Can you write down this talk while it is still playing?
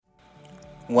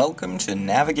Welcome to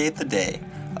Navigate the Day,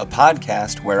 a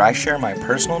podcast where I share my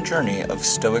personal journey of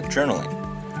Stoic journaling.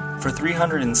 For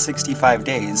 365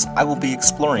 days, I will be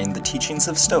exploring the teachings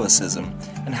of Stoicism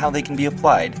and how they can be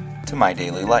applied to my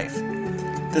daily life.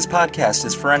 This podcast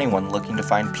is for anyone looking to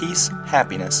find peace,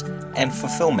 happiness, and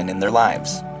fulfillment in their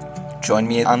lives. Join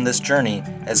me on this journey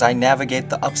as I navigate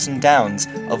the ups and downs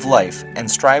of life and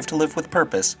strive to live with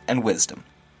purpose and wisdom.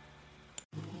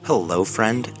 Hello,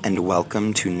 friend, and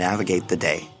welcome to Navigate the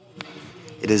Day.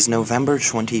 It is November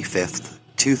 25th,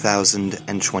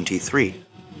 2023.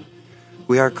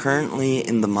 We are currently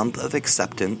in the month of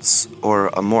acceptance, or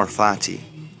Amor Fati,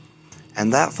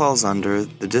 and that falls under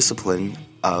the discipline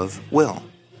of will.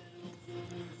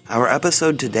 Our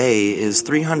episode today is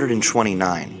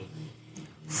 329.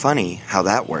 Funny how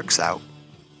that works out.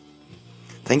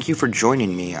 Thank you for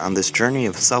joining me on this journey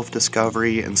of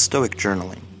self-discovery and Stoic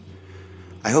journaling.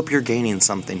 I hope you're gaining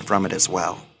something from it as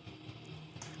well.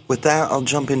 With that, I'll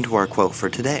jump into our quote for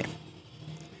today.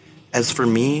 As for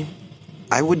me,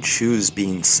 I would choose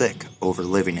being sick over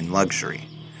living in luxury,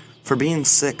 for being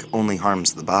sick only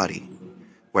harms the body,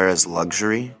 whereas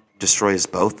luxury destroys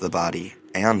both the body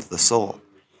and the soul,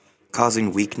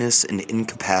 causing weakness and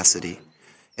incapacity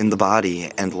in the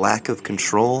body and lack of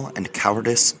control and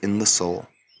cowardice in the soul.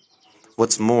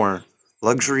 What's more,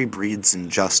 luxury breeds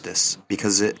injustice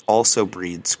because it also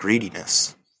breeds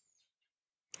greediness.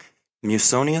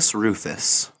 Musonius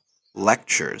Rufus,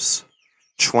 Lectures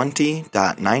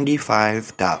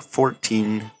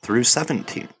 20.95.14 through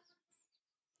 17.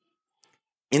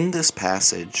 In this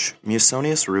passage,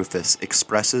 Musonius Rufus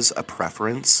expresses a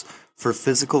preference for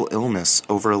physical illness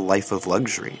over a life of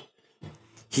luxury.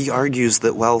 He argues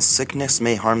that while sickness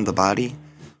may harm the body,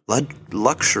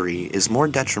 luxury is more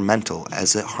detrimental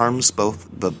as it harms both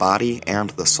the body and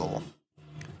the soul.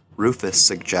 Rufus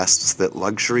suggests that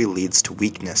luxury leads to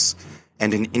weakness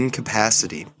and an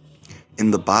incapacity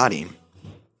in the body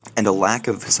and a lack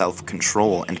of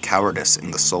self-control and cowardice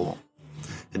in the soul.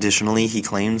 Additionally, he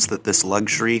claims that this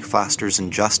luxury fosters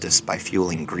injustice by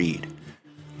fueling greed.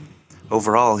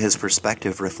 Overall, his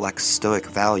perspective reflects Stoic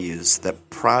values that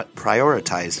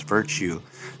prioritize virtue,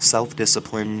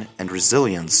 self-discipline, and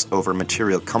resilience over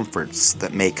material comforts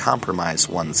that may compromise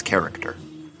one's character.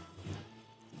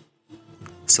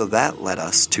 So that led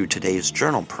us to today's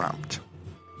journal prompt.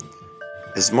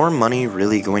 Is more money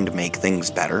really going to make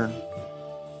things better?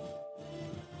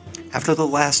 After the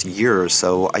last year or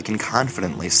so, I can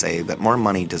confidently say that more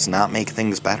money does not make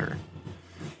things better.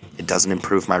 It doesn't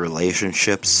improve my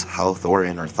relationships, health, or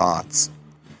inner thoughts.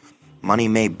 Money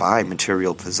may buy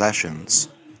material possessions,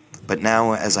 but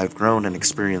now as I've grown and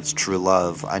experienced true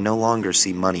love, I no longer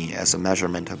see money as a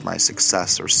measurement of my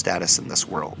success or status in this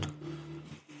world.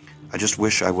 I just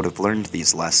wish I would have learned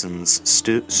these lessons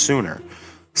sooner,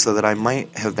 so that I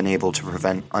might have been able to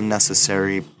prevent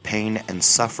unnecessary pain and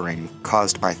suffering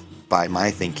caused by my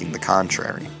thinking the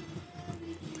contrary.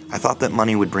 I thought that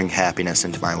money would bring happiness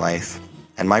into my life,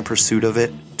 and my pursuit of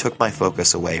it took my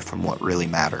focus away from what really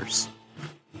matters.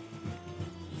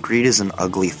 Greed is an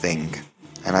ugly thing,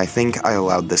 and I think I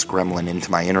allowed this gremlin into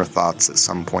my inner thoughts at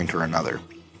some point or another.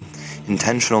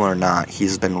 Intentional or not,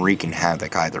 he's been wreaking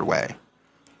havoc either way.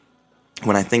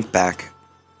 When I think back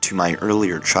to my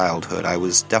earlier childhood, I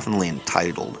was definitely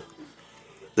entitled.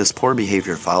 This poor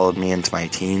behavior followed me into my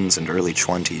teens and early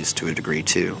 20s to a degree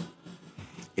too.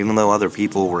 Even though other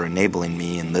people were enabling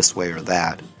me in this way or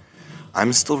that,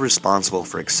 I'm still responsible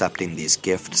for accepting these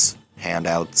gifts,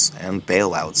 handouts, and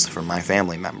bailouts from my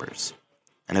family members,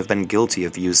 and have been guilty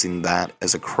of using that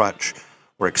as a crutch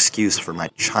or excuse for my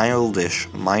childish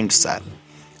mindset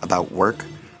about work,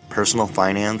 personal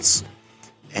finance,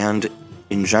 and,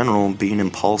 in general, being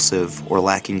impulsive or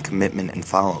lacking commitment and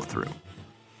follow-through.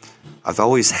 I've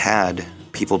always had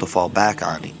people to fall back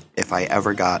on if I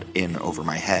ever got in over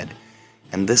my head,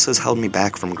 and this has held me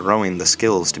back from growing the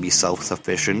skills to be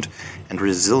self-sufficient and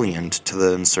resilient to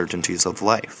the uncertainties of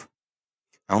life.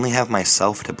 I only have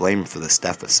myself to blame for this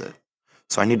deficit,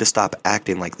 so I need to stop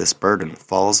acting like this burden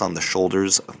falls on the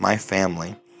shoulders of my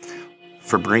family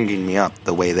for bringing me up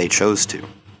the way they chose to.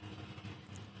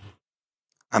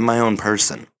 I'm my own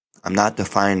person. I'm not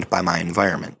defined by my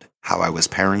environment, how I was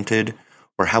parented,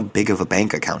 or how big of a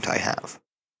bank account I have.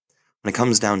 When it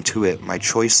comes down to it, my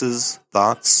choices,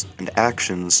 thoughts, and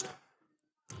actions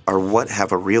are what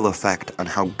have a real effect on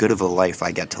how good of a life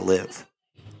I get to live.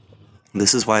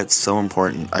 This is why it's so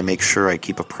important I make sure I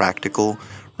keep a practical,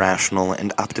 rational,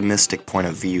 and optimistic point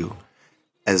of view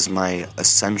as my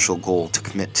essential goal to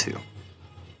commit to.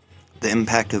 The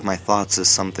impact of my thoughts is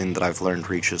something that I've learned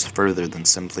reaches further than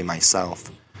simply myself,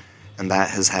 and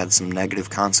that has had some negative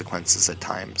consequences at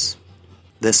times.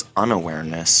 This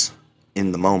unawareness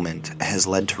in the moment has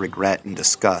led to regret and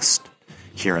disgust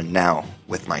here and now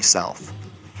with myself,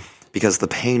 because the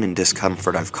pain and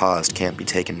discomfort I've caused can't be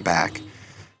taken back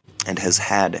and has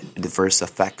had adverse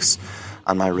effects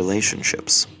on my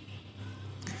relationships.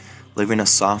 Living a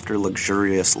softer,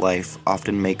 luxurious life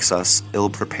often makes us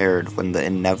ill-prepared when the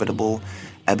inevitable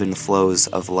ebb and flows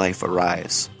of life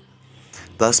arise.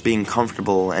 Thus, being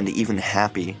comfortable and even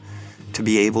happy to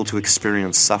be able to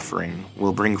experience suffering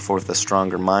will bring forth a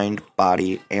stronger mind,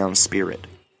 body, and spirit.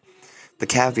 The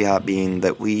caveat being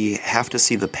that we have to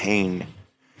see the pain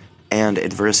and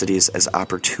adversities as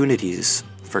opportunities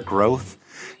for growth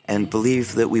and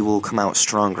believe that we will come out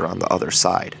stronger on the other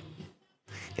side.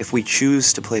 If we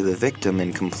choose to play the victim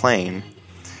and complain,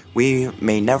 we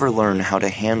may never learn how to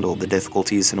handle the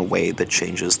difficulties in a way that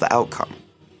changes the outcome.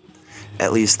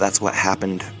 At least that's what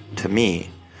happened to me.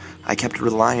 I kept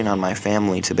relying on my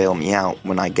family to bail me out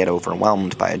when I get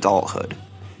overwhelmed by adulthood.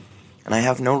 And I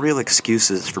have no real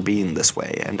excuses for being this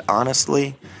way, and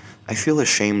honestly, I feel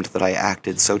ashamed that I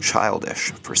acted so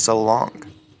childish for so long.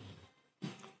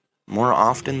 More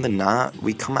often than not,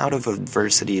 we come out of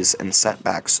adversities and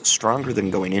setbacks stronger than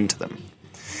going into them.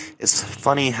 It's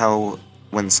funny how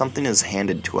when something is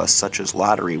handed to us, such as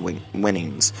lottery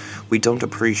winnings, we don't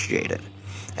appreciate it.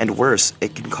 And worse,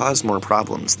 it can cause more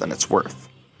problems than it's worth.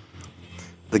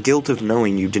 The guilt of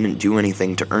knowing you didn't do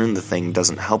anything to earn the thing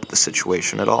doesn't help the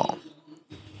situation at all.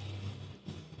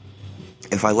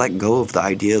 If I let go of the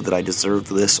idea that I deserve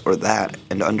this or that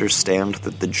and understand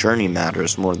that the journey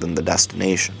matters more than the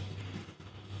destination,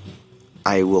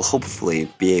 I will hopefully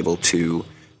be able to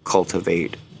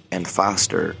cultivate and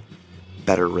foster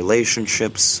better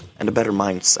relationships and a better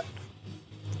mindset.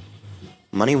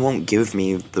 Money won't give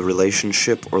me the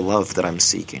relationship or love that I'm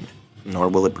seeking, nor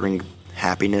will it bring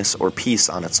happiness or peace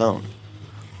on its own.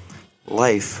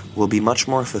 Life will be much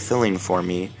more fulfilling for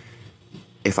me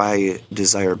if I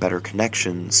desire better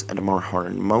connections and a more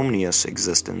harmonious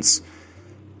existence,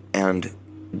 and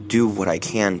do what I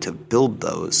can to build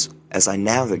those as I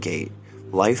navigate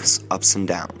life's ups and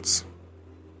downs.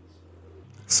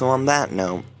 So on that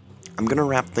note, I'm going to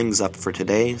wrap things up for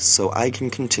today so I can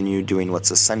continue doing what's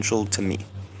essential to me.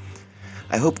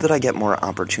 I hope that I get more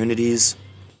opportunities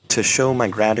to show my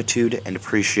gratitude and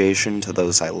appreciation to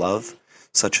those I love,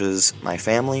 such as my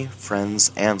family,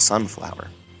 friends, and Sunflower.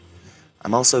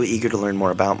 I'm also eager to learn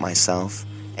more about myself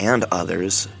and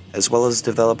others, as well as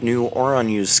develop new or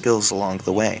unused skills along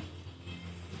the way.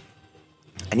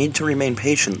 I need to remain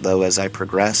patient, though, as I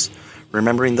progress,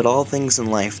 remembering that all things in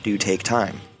life do take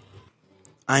time.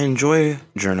 I enjoy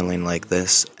journaling like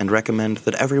this and recommend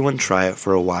that everyone try it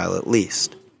for a while at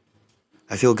least.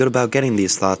 I feel good about getting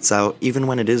these thoughts out even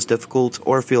when it is difficult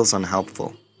or feels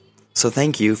unhelpful. So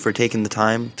thank you for taking the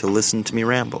time to listen to me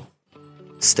ramble.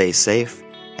 Stay safe,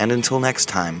 and until next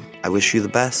time, I wish you the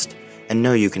best and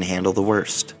know you can handle the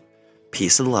worst.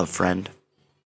 Peace and love, friend.